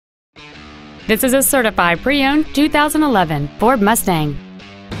This is a certified pre-owned 2011 Ford Mustang.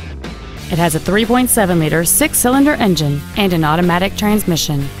 It has a 3.7-liter six-cylinder engine and an automatic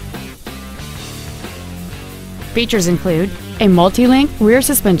transmission. Features include a multi-link rear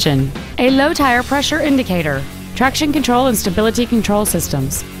suspension, a low tire pressure indicator, traction control and stability control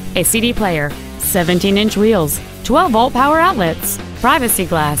systems, a CD player, 17-inch wheels, 12-volt power outlets, privacy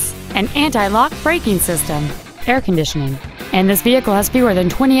glass, an anti-lock braking system, air conditioning, and this vehicle has fewer than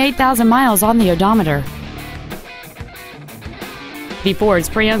 28,000 miles on the odometer. The Ford's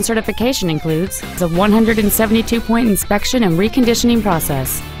pre-owned certification includes a 172-point inspection and reconditioning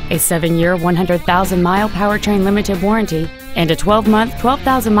process, a 7-year, 100,000-mile powertrain limited warranty, and a 12-month,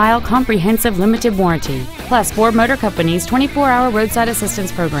 12,000-mile comprehensive limited warranty, plus Ford Motor Company's 24-hour roadside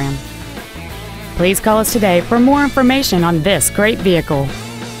assistance program. Please call us today for more information on this great vehicle.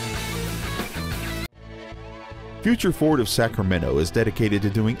 Future Ford of Sacramento is dedicated to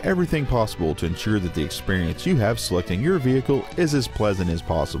doing everything possible to ensure that the experience you have selecting your vehicle is as pleasant as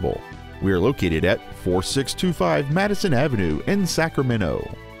possible. We are located at 4625 Madison Avenue in Sacramento.